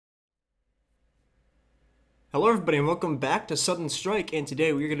Hello everybody and welcome back to Sudden Strike, and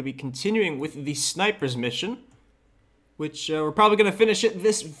today we're going to be continuing with the Snipers mission, which we're probably going to finish it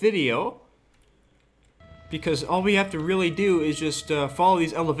this video, because all we have to really do is just follow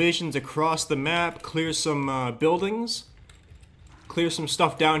these elevations across the map, clear some buildings, clear some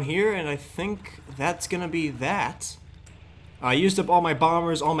stuff down here, and I think that's going to be that. I used up all my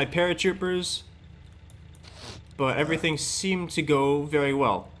bombers, all my paratroopers, but everything seemed to go very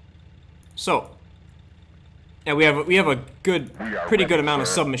well. So, yeah, we have a pretty good amount of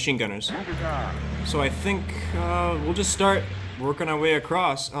submachine gunners. So I think we'll just start working our way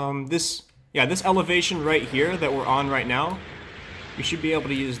across. This elevation right here that we're on right now, we should be able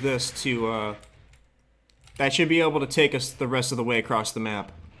to use this to. That should be able to take us the rest of the way across the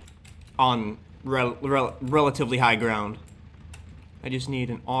map, on relatively high ground. I just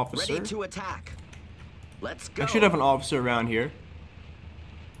need an officer. Ready to attack. Let's go. I should have an officer around here.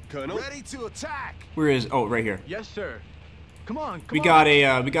 Colonel. Ready to attack. Where is? Oh, right here. Yes, sir. Come on. We got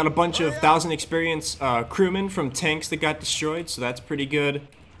a bunch of 1,000 experience crewmen from tanks that got destroyed, so that's pretty good.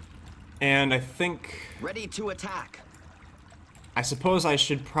 And I think. Ready to attack. I suppose I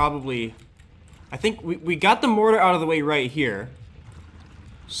should probably. I think we got the mortar out of the way right here.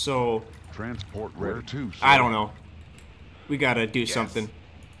 So. Transport rare too. Sir. I don't know. We gotta do something.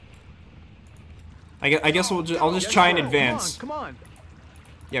 I guess I'll just try and advance. Come on.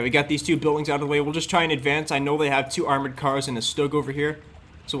 Yeah, we got these two buildings out of the way. We'll just try and advance. I know they have 2 armored cars and a Stug over here,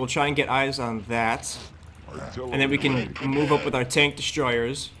 so we'll try and get eyes on that. And then we can move up with our tank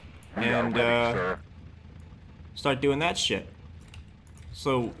destroyers and start doing that shit.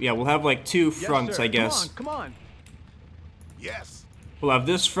 So, yeah, we'll have like 2 fronts, I guess. Come on. Yes. We'll have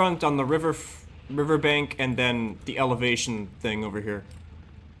this front on the riverbank and then the elevation thing over here.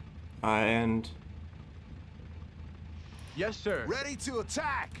 And... Yes, sir. Ready to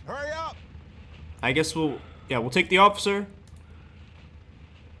attack. Hurry up. I guess we'll take the officer.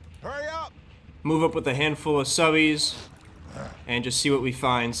 Hurry up. Move up with a handful of subbies and just see what we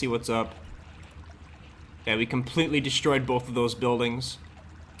find, see what's up. Yeah, we completely destroyed both of those buildings.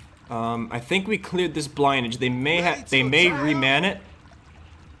 I think we cleared this blindage. They may reman it.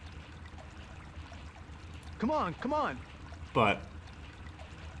 Come on. But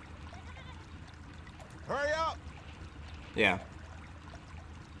Hurry up. yeah.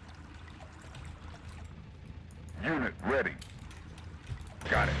 Unit ready.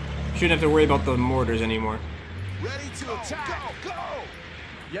 Got it. Shouldn't have to worry about the mortars anymore. Ready to attack. Go.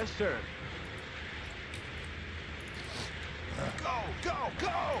 Yes, sir. Go.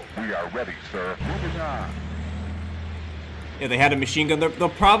 We are ready, sir. Moving on. Yeah, they had a machine gun. They'll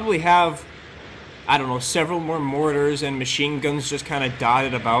probably have, I don't know, several more mortars and machine guns just kind of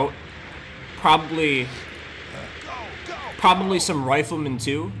dotted about. Probably some riflemen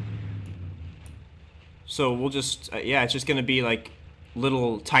too. So we'll just, yeah, it's just gonna be like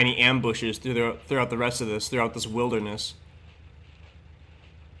little tiny ambushes throughout the rest of this, throughout this wilderness.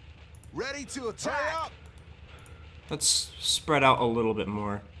 Ready to attack. Let's spread out a little bit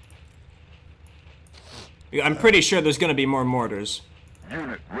more. I'm pretty sure there's gonna be more mortars.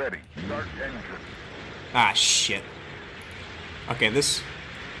 Unit ready. Start engine. Ah, shit. Okay,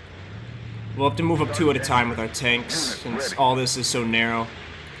 we'll have to move up 2 at a time with our tanks, since all this is so narrow.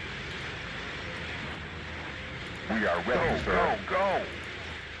 We are ready, sir. Go.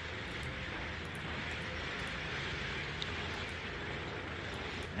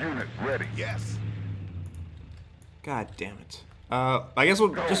 Unit ready. Yes. God damn it. I guess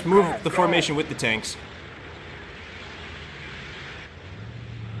we'll just move the formation with the tanks.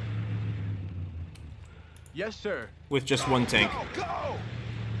 Yes, sir. With just 1 tank. Go.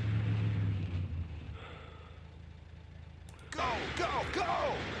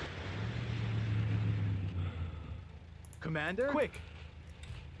 Commander, quick.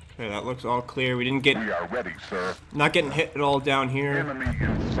 Okay, that looks all clear. We didn't get... We are ready, sir. Not getting hit at all down here. Enemy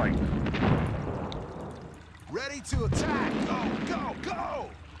in sight. Ready to attack. Go.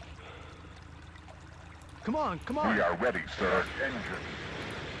 Come on. We are ready, sir. Engine.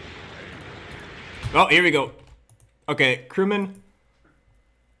 Oh, here we go. Okay, crewmen.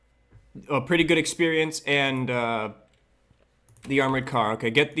 A pretty good experience, and the armored car. Okay,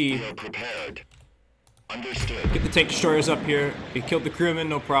 get the... We are prepared. Understood. Get the tank destroyers up here. We killed the crewmen,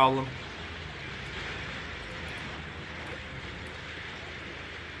 no problem.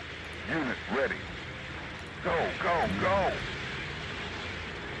 Unit ready. Go.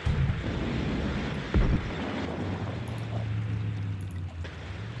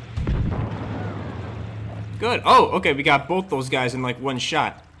 Good. Oh, okay, we got both those guys in like 1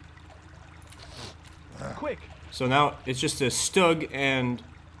 shot. Quick. So now it's just a Stug and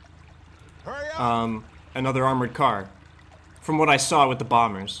Hurry up. another armored car. From what I saw with the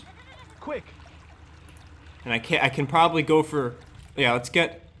bombers. Quick. And I can probably go for... Yeah, let's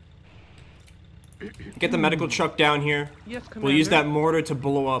get the medical truck down here. Yes, Commander. We'll use that mortar to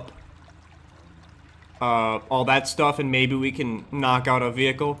blow up all that stuff, and maybe we can knock out a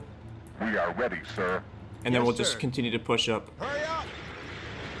vehicle. We are ready, sir. And then Yes, we'll just sir. continue to push up. Hurry up.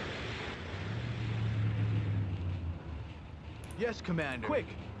 Yes, Commander. Quick.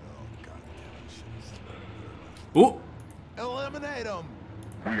 Ooh! Eliminate them.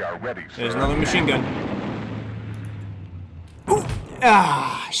 We are ready, sir. There's another machine gun. Ooh!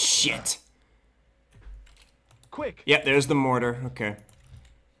 Ah, shit. Quick. Yep, there's the mortar. Okay.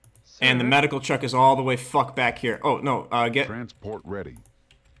 And the medical truck is all the way fuck back here. Oh, no, get Transport ready.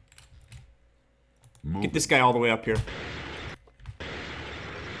 Move. this guy all the way up here.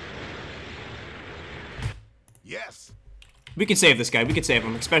 Yes. We can save this guy. We can save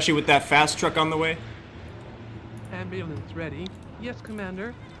him, especially with that fast truck on the way. Ambulance ready. Yes,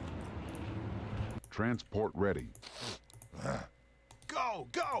 Commander. Transport ready. Go,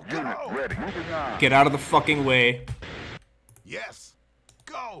 go, Unit go. ready. Moving on. Get out of the fucking way. Yes.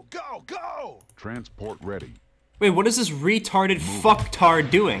 Go, go, go. Transport ready. Wait, what is this retarded fucktard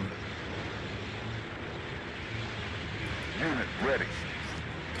doing? Unit ready.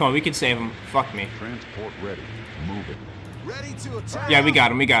 Come on, we can save him. Fuck me. Transport ready. Moving. Ready to attack. Yeah, we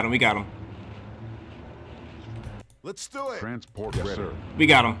got him. We got him. We got him. Let's do it. Transport ready. Sir. We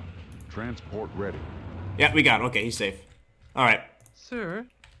got him. Transport ready. Yeah, we got him. Okay, he's safe. All right. Sir.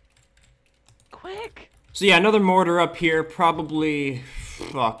 Quick. So yeah, another mortar up here. Probably,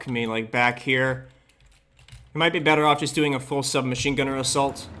 fuck me, like back here. It might be better off just doing a full submachine gunner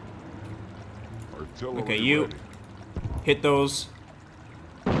assault. Artillery Okay, you ready. hit those.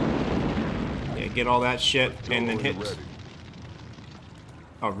 Yeah, get all that shit, and then Artillery hit. ready.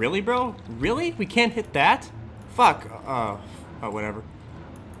 Oh, really, bro? Really? We can't hit that? Fuck. Oh, whatever.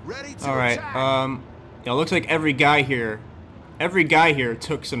 Ready to All right. attack. Yeah, it looks like every guy here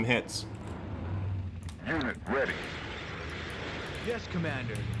took some hits. Unit ready. Yes,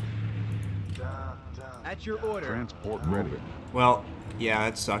 Commander. At your order. Transport ready. Well, yeah,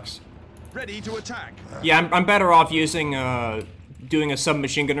 that sucks. Ready to attack. Yeah, I'm better off using, doing a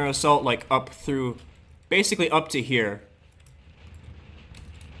submachine gunner assault, like, up through, basically up to here.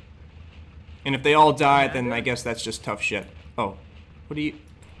 And if they all die, then I guess that's just tough shit. Oh. What do you...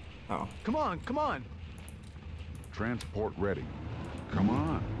 Oh. Come on, come on. Transport ready. Come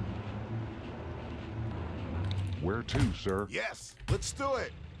on. Where to, sir? Yes. Let's do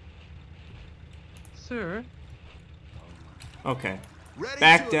it. Sir. Okay. Ready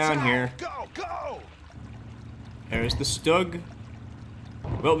Back to down attack. here. Go, go. There's the Stug.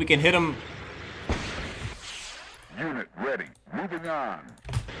 Well, we can hit him. Unit ready. Moving on.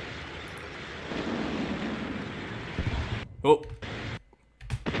 Oh.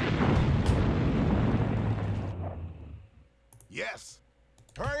 Yes.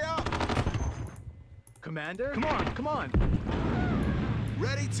 Hurry up. Commander. Come on, come on.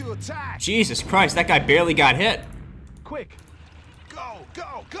 Ready to attack. Jesus Christ, that guy barely got hit. Quick. Go,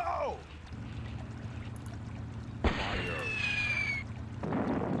 go, go.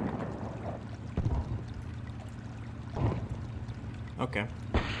 Okay.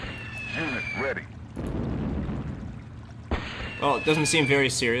 Unit ready. Well, it doesn't seem very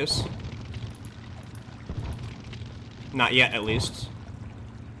serious. Not yet, at least.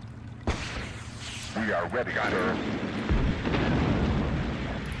 We are ready, sir.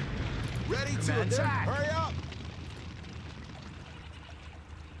 Ready to attack. Hurry up.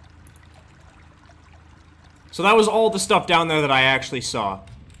 So that was all the stuff down there that I actually saw.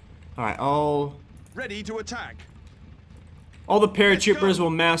 Alright, all Ready to attack. the paratroopers will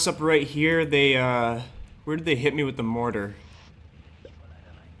mass up right here. They, where did they hit me with the mortar?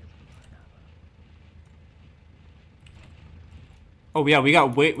 Oh yeah, we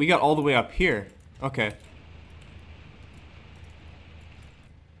got all the way up here. Okay.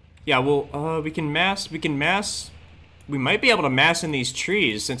 Yeah, well, we can mass. We might be able to mass in these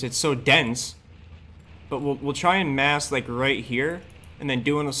trees since it's so dense. But we'll try and mass like right here, and then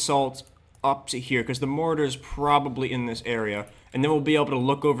do an assault up to here, because the mortar is probably in this area, and then we'll be able to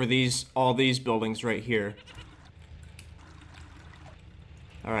look over all these buildings right here.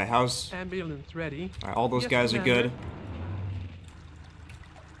 All right, how's? Ambulance ready. All right, all those Yes, guys are Commander. good.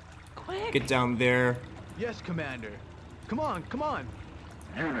 Quick. Get down there. Yes, Commander. Come on, come on.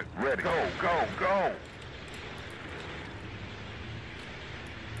 Unit ready. Go, go, go.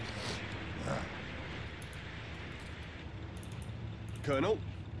 Colonel.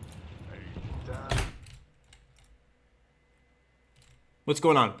 What's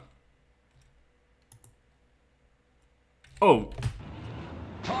going on? Oh,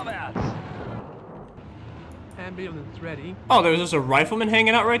 Ambulance ready. oh, there's just a rifleman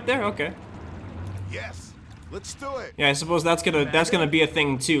hanging out right there. Okay. Yes. Let's do it. Yeah, I suppose that's gonna be a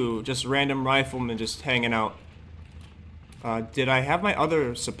thing too. Just random riflemen just hanging out. Did I have my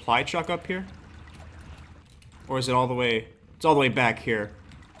other supply truck up here? Or is it all the way? It's all the way back here.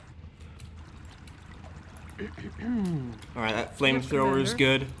 Alright, that flamethrower is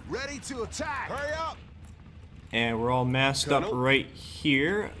good. Ready to attack. Hurry up. And we're all masked up right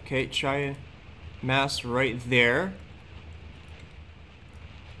here. Okay, try and mask right there.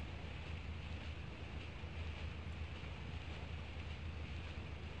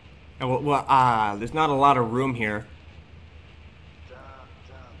 And there's not a lot of room here.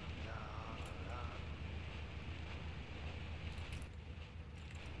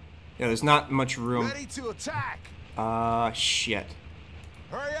 Yeah, there's not much room. Ready to attack. Shit.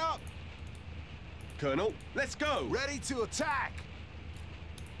 Hurry up. Colonel, let's go. Ready to attack.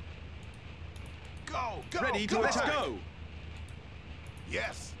 Go, go, Ready to go. let's go.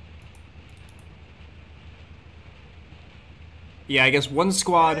 Yes. Yeah, I guess one Hurry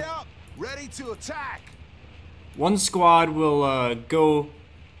squad. up. Ready to attack. One squad will go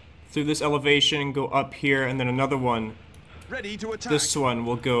through this elevation, go up here, and then another one. Ready to attack. This one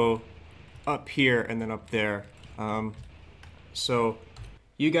will go up here and then up there. So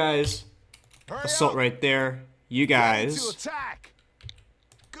you guys Hurry assault up. right there. You Ready to guys attack.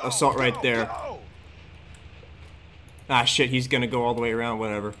 Go, assault right go, there. go. Ah shit, he's gonna go all the way around.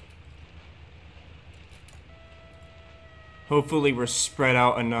 Whatever. Hopefully we're spread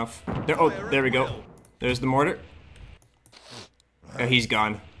out enough. There. Oh, there we go. There's the mortar. Oh, he's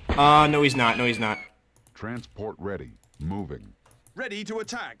gone. No, he's not. No, he's not. Transport ready. Moving. Ready to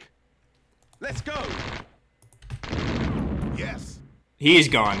attack. Let's go. Yes. He's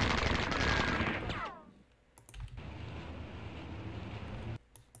gone.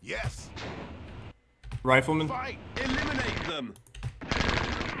 Yes. Rifleman. Fight. Eliminate them.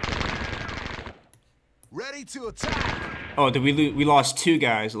 Ready to attack. Oh, did we lost 2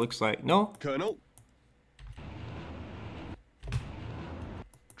 guys? It looks like. No. Colonel,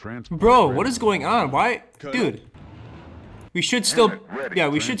 Transport Bro, ready. what is going on? Why, Colonel? dude? We should still, Unit ready. yeah,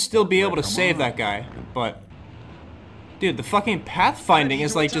 we should still be able to Come save on. that guy, but, dude, the fucking pathfinding Ready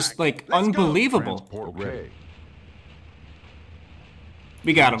is to like attack. just like Let's go. unbelievable. Transport ready.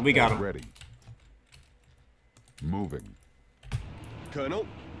 We got him. We got him. Ready. Moving. Colonel,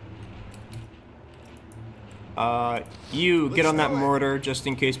 You get Let's on that do it. mortar just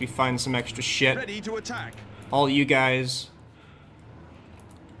in case we find some extra shit. ready to attack. All you guys,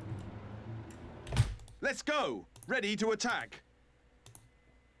 Let's go. Ready to attack.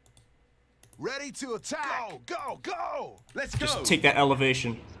 Ready to attack. Go, go, go. Let's go. just take that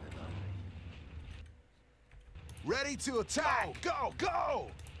elevation. Ready to attack. Go, go,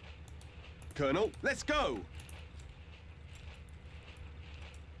 go. Colonel, let's go.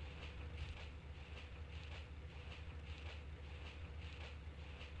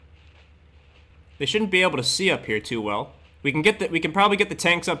 They shouldn't be able to see up here too well. We can probably get the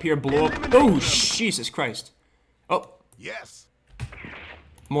tanks up here, blow up. Oh, Jesus Christ. Oh, Yes.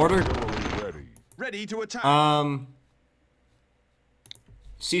 mortar. Artillery ready. Ready to attack.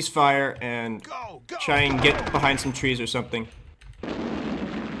 Ceasefire and Go, go. try and get behind some trees or something.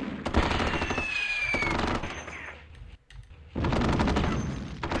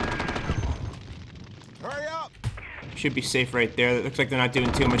 Hurry up. Should be safe right there. It looks like they're not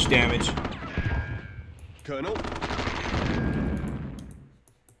doing too much damage. Colonel,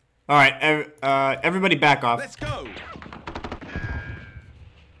 All right, everybody back off. let's go.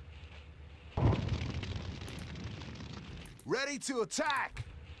 Ready to attack.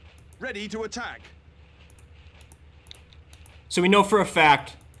 Ready to attack. So we know for a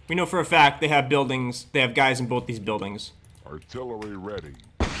fact they have buildings. They have guys in both these buildings. Artillery ready.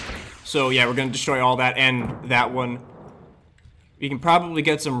 So yeah, we're gonna destroy all that and that one. We can probably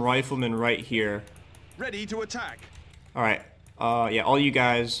get some riflemen right here. Ready to attack. All right. Yeah, all you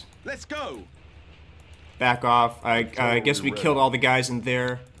guys Let's go. back off. I guess we ready. killed all the guys in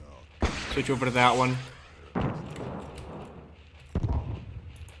there. Switch over to that one.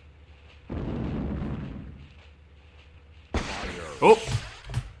 Oh!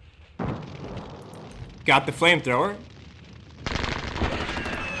 Got the flamethrower.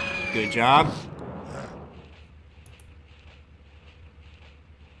 Good job.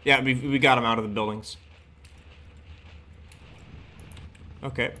 Yeah, we got him out of the buildings.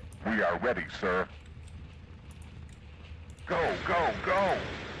 Okay. We are ready, sir. Go, go, go.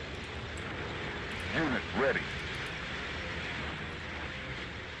 Unit ready.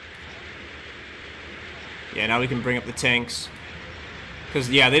 Yeah, now we can bring up the tanks. Because,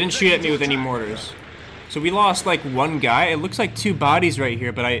 yeah, they didn't shoot at me with any mortars. So we lost, like, one guy. It looks like 2 bodies right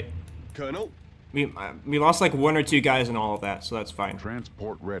here, but Colonel. we lost, like, 1 or 2 guys in all of that, so that's fine.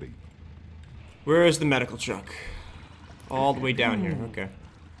 Transport ready. Where is the medical truck? All the way down here, okay.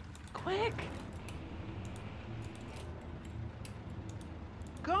 Quick!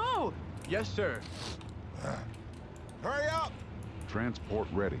 Go! Yes, sir. Hurry up! Transport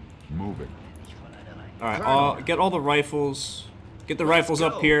ready. Moving. Alright, get all the rifles. Get the rifles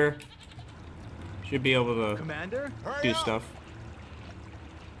up go. here. Should be able to Commander? Hurry do up! stuff.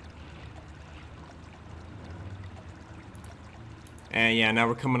 And yeah, now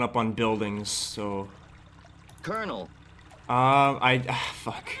we're coming up on buildings, so... Colonel.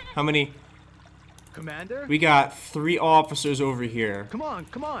 fuck. How many? Commander? We got 3 officers over here. Come on,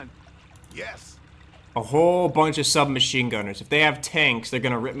 come on. Yes. A whole bunch of submachine gunners. If they have tanks, they're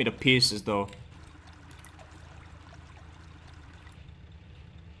gonna rip me to pieces, though.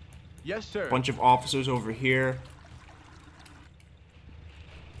 Yes, sir. Bunch of officers over here.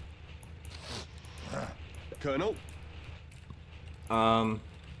 Colonel.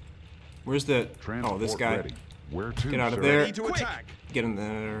 Where's the... Transport Oh, this guy. ready. Where to, Get out of sir? there. Ready to attack. Get in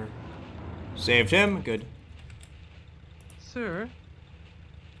there. Saved him. Good. Sir?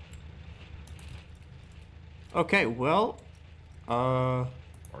 Okay, well...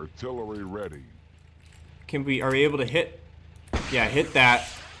 Artillery ready. Are we able to hit? Yeah, hit that.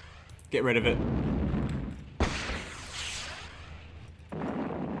 Get rid of it.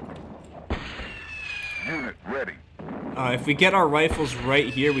 Unit ready. If we get our rifles right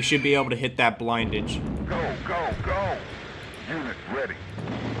here, we should be able to hit that blindage. Go, go, go. Unit ready.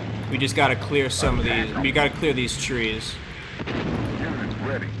 We just gotta clear some of these. We gotta clear these trees. Unit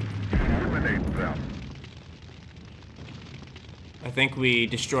ready. Eliminate them. I think we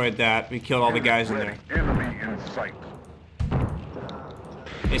destroyed that. We killed all the guys in there. Enemy in sight.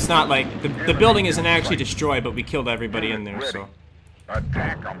 It's not like the building isn't actually destroyed, but we killed everybody in there, so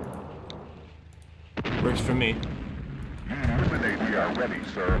Attack them. works for me. Eliminate. We are ready,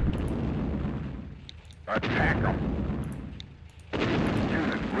 sir. Attack them.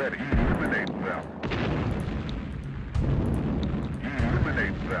 Unit ready. Eliminate them.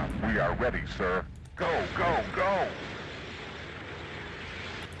 Eliminate them. We are ready, sir. Go, go, go.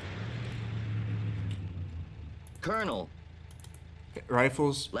 Colonel.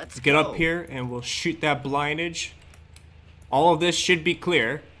 Rifles. Let's get go. up here and we'll shoot that blindage. All of this should be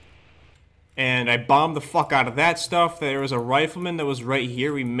clear. And I bombed the fuck out of that stuff. There was a rifleman that was right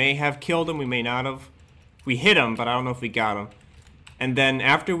here. We may have killed him. We may not have. We hit him, but I don't know if we got him. And then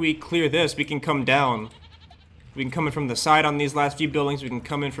after we clear this, we can come down. We can come in from the side on these last few buildings. We can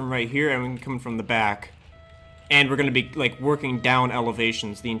come in from right here, and we can come in from the back. And we're gonna be like working down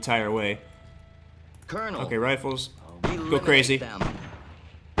elevations the entire way. Colonel. Okay, rifles. Eliminate Go crazy. them.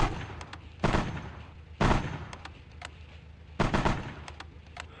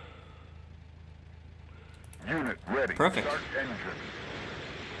 Unit ready. Perfect. Start engine.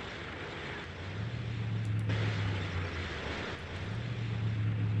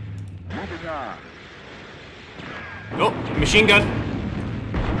 Moving on. Oh, machine gun.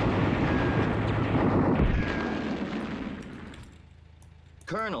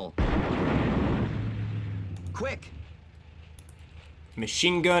 Colonel. Quick.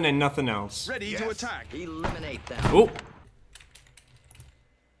 Machine gun and nothing else. Ready to attack. Eliminate them. Oh.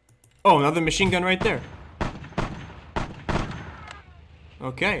 Oh, another machine gun right there.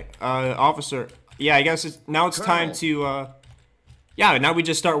 Okay, officer. Yeah, I guess now it's time to, yeah, now we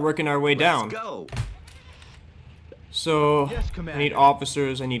just start working our way down. Let's go. So, Yes, I Commander. need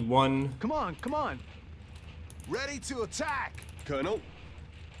officers, I need 1. Come on, come on. Ready to attack. Colonel.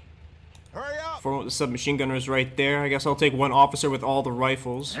 Hurry up. 4 with the submachine gunners right there. I guess I'll take 1 officer with all the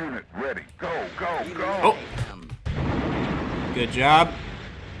rifles. Unit ready. Go, go, go. Oh, Them. good job.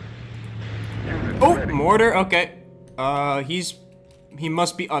 Unit Oh, ready. mortar, okay. He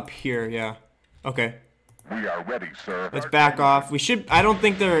must be up here, yeah. Okay, We are ready, sir. let's Start back engine. off. We should, I don't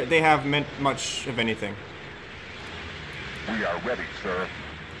think they have meant much of anything. We are ready, sir.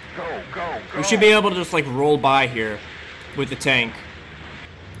 Go, go, go. We should be able to just like roll by here with the tank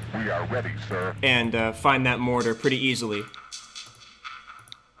We are ready, sir. and find that mortar pretty easily.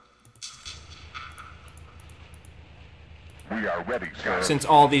 We are ready, sir. Since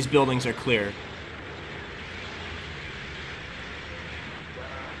all these buildings are clear.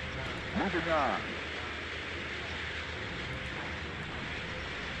 Moving on.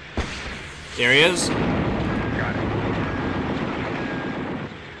 There he is. Got it.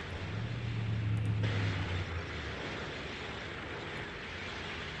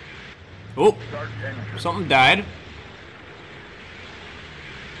 Oh, Start engine. something died.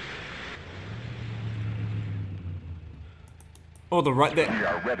 Oh, the right We there.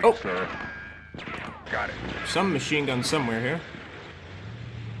 are ready, Oh. sir. Got it. Some machine gun somewhere here.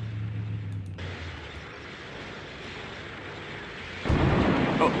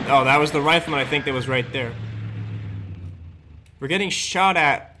 Oh, that was the rifleman, I think, that was right there. We're getting shot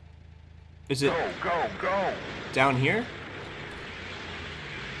at. Is it Go, go, go. down here?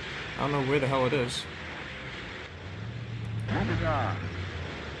 I don't know where the hell it is. Moving on.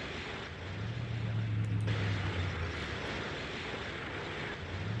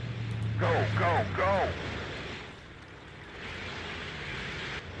 Go, go, go.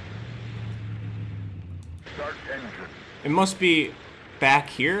 Start engine. It must be back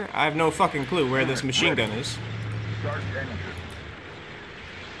here. I have no fucking clue where this machine gun is. Start engine.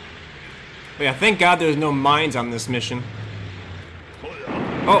 But yeah, thank God there's no mines on this mission.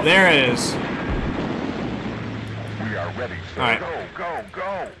 Oh, there it is. We are ready, sir. All right. Go, go,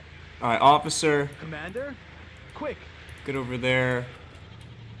 go. Alright, officer, Commander? Quick! get over there.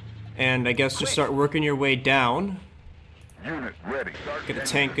 And I guess just start working your way down. Unit ready. Start Get a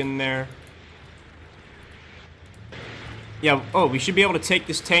engine. tank in there. Yeah, oh, we should be able to take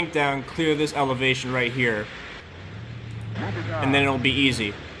this tank down, clear this elevation right here, Moving on. and then it'll be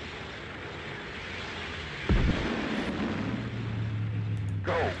easy.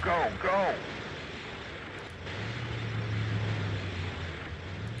 Go, go, go.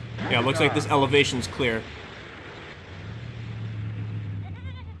 Yeah, it looks like this elevation's clear.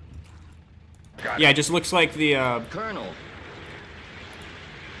 Got Yeah, it. it just looks like the, Colonel.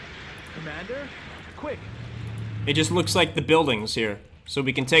 Commander? Quick! it just looks like the buildings here. So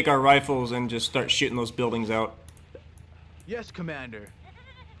we can take our rifles and just start shooting those buildings out. Yes, Commander.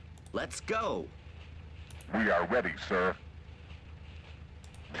 Let's go. We are ready, sir.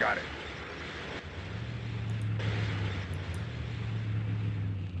 Got it.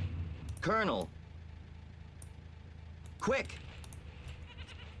 Colonel. Quick.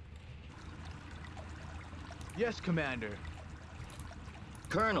 Yes, Commander.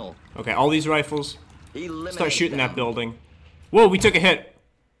 Colonel. Okay, all these rifles. Eliminate Start shooting them. that building. Whoa, we took a hit.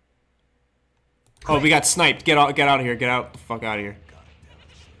 Oh, we got sniped. Get out of here. Get out the fuck out of here.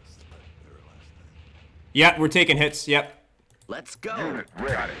 Yeah, we're taking hits. Yep. Let's go. Unit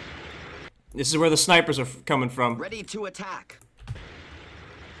ready. Got it. This is where the snipers are coming from. Ready to attack.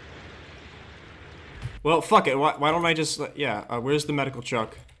 Well, fuck it. Why don't I just... yeah, where's the medical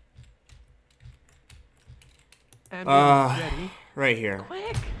truck? Ambulance ready. Right here.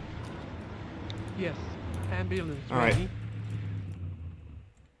 Quick! Yes, ambulance All right. ready.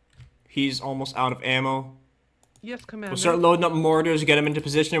 He's almost out of ammo. Yes, Commander. We'll start loading up mortars, get him into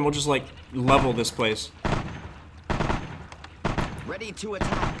position, and we'll just, like, level this place. Ready to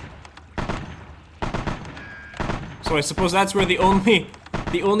attack. So I suppose that's where the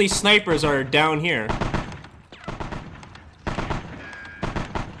only snipers are down here.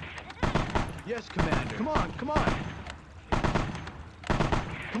 Yes, Commander. Come on, come on!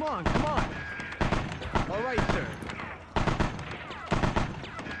 Come on, come on! All right, sir.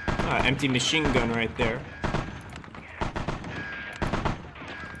 Empty machine gun right there.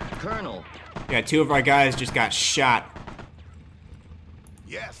 Colonel. Yeah, two of our guys just got shot.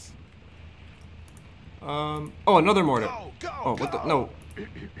 Yes. Oh, another mortar. Go, go, Oh, what the? go. No.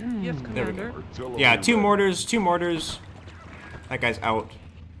 Yes, There we Commander. go. Artillery Yeah, two ready. mortars, two mortars. That guy's out.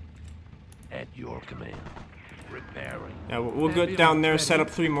 At your command. Repairing. Yeah, we'll go down there, set up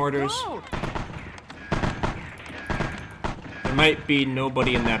 3 mortars. Go! There might be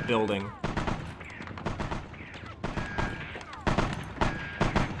nobody in that building.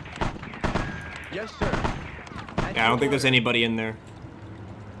 Yes, sir. Yeah, I don't think there's anybody in there.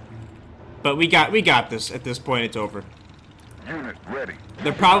 But we got this. At this point, it's over. Unit ready.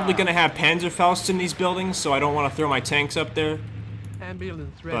 They're probably gonna have Panzerfausts in these buildings, so I don't want to throw my tanks up there.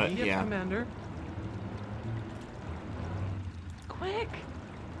 Ambulance ready. But, Yes, yeah. Commander. Quick!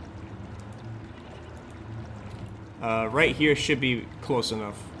 Right here should be close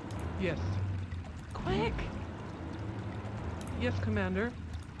enough. Yes. Quick! Yes, Commander.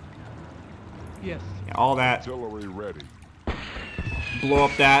 Yes. Yeah, all that. Artillery ready. Blow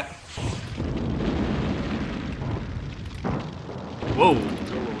up that. Whoa!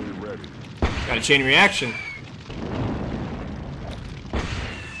 Artillery ready. Got a chain reaction.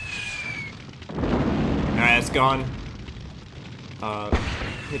 Alright, that's gone.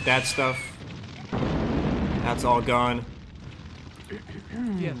 Hit that stuff. That's all gone.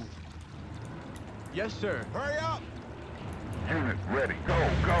 Yes. Yes, sir. Hurry up. Unit ready. Go,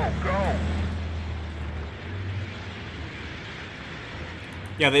 go, go.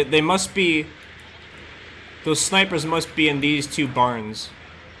 Yeah, they must be... Those snipers must be in these two barns.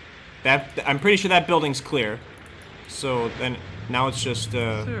 I'm pretty sure that building's clear. So then, now it's just,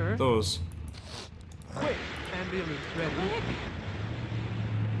 Sir? those. Quick! Ambulance ready.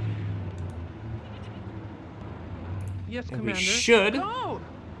 Yes, And Commander. we should... Go!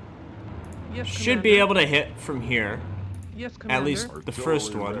 Yes, Should be able to hit from here. Yes, Commander. At least the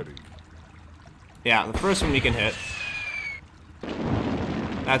first Artillery one. ready. Yeah, the first one we can hit.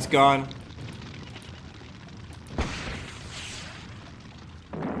 That's gone.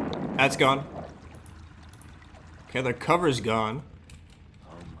 That's gone. Okay, their cover's gone.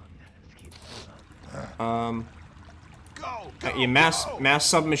 Go! Your mass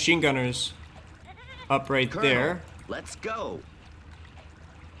submachine gunners up right Colonel, there. let's go.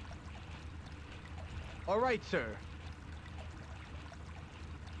 All right, sir.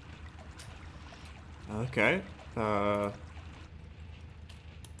 Okay.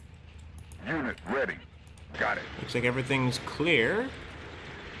 Unit ready. Got it. Looks like everything's clear.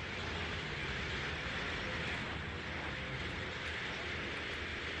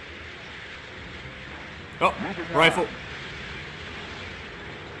 Oh, rifle.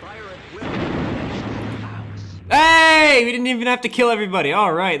 Fire at will. Hey! We didn't even have to kill everybody.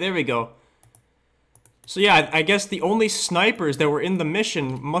 Alright, there we go. So yeah, I guess the only snipers that were in the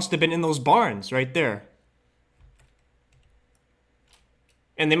mission must have been in those barns right there.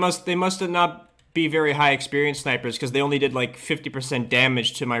 And they must have not be very high experienced snipers because they only did like 50%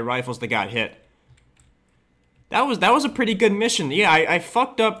 damage to my rifles that got hit. That was a pretty good mission. Yeah, I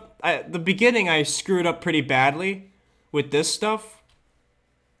fucked up at the beginning. I screwed up pretty badly with this stuff.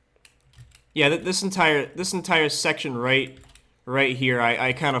 Yeah, this entire section right here,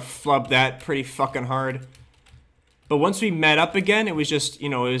 I kind of flubbed that pretty fucking hard. But once we met up again, it was just, you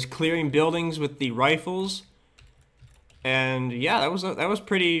know, it was clearing buildings with the rifles. And yeah, that was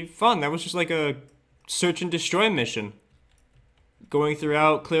pretty fun. That was just like a search and destroy mission. Going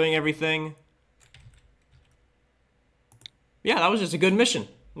throughout, clearing everything. Yeah, that was just a good mission.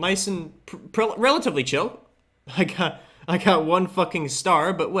 Nice and relatively chill. I got one fucking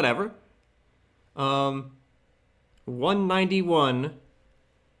star, but whatever. 191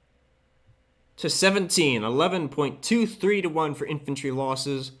 to 17, 11.23 to 1 for infantry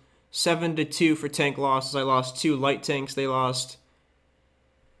losses, 7 to 2 for tank losses. I lost 2 light tanks. They lost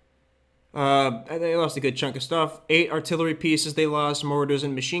a good chunk of stuff. 8 artillery pieces they lost, mortars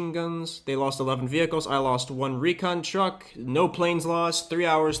and machine guns. They lost 11 vehicles. I lost 1 recon truck. No planes lost. 3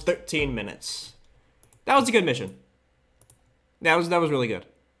 hours, 13 minutes. That was a good mission. That was really good.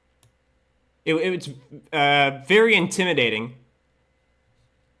 It's very intimidating.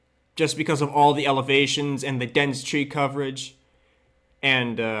 Just because of all the elevations and the dense tree coverage.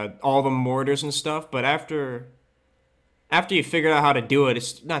 And all the mortars and stuff. But after you figure out how to do it,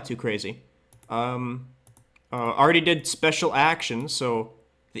 it's not too crazy. Already did special action, so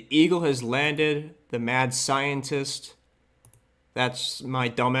the Eagle has landed. The Mad Scientist. That's my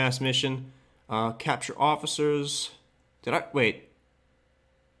dumbass mission. Capture officers. Wait.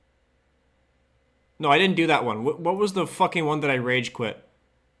 No, I didn't do that one. What was the fucking one that I rage quit?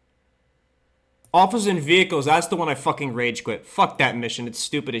 Officers and vehicles, that's the one I fucking rage quit. Fuck that mission, it's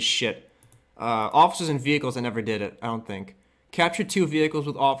stupid as shit. Officers and vehicles, I never did it, I don't think. Capture 2 vehicles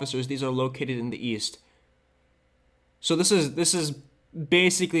with officers, these are located in the east. So this is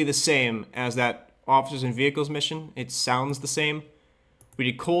basically the same as that officers and vehicles mission. It sounds the same. We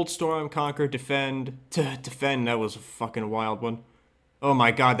did Cold Storm, Conquer, Defend. Defend, that was a fucking wild one. Oh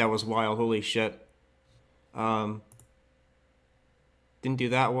my god, that was wild, holy shit. Didn't do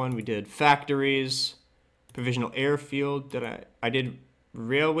that one. We did factories, provisional airfield. I did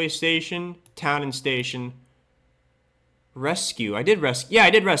railway station, town and station, rescue. I did rescue. Yeah,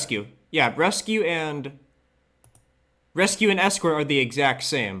 I did rescue. Yeah, rescue and escort are the exact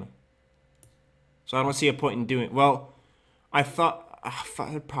same. So I don't see a point in doing. Well, I thought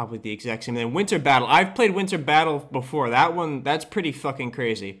probably the exact same. Then Winter Battle. I've played Winter Battle before. That's pretty fucking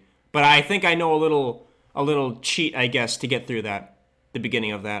crazy. But I think I know a little cheat, I guess, to get through that. The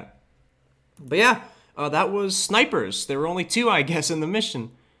beginning of that. But yeah, that was snipers. There were only 2, I guess, in the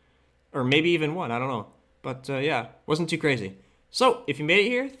mission. Or maybe even 1, I don't know. But yeah, wasn't too crazy. So, if you made it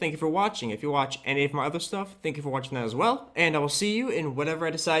here, thank you for watching. If you watch any of my other stuff, thank you for watching that as well. And I will see you in whatever I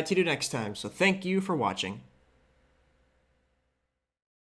decide to do next time. So thank you for watching.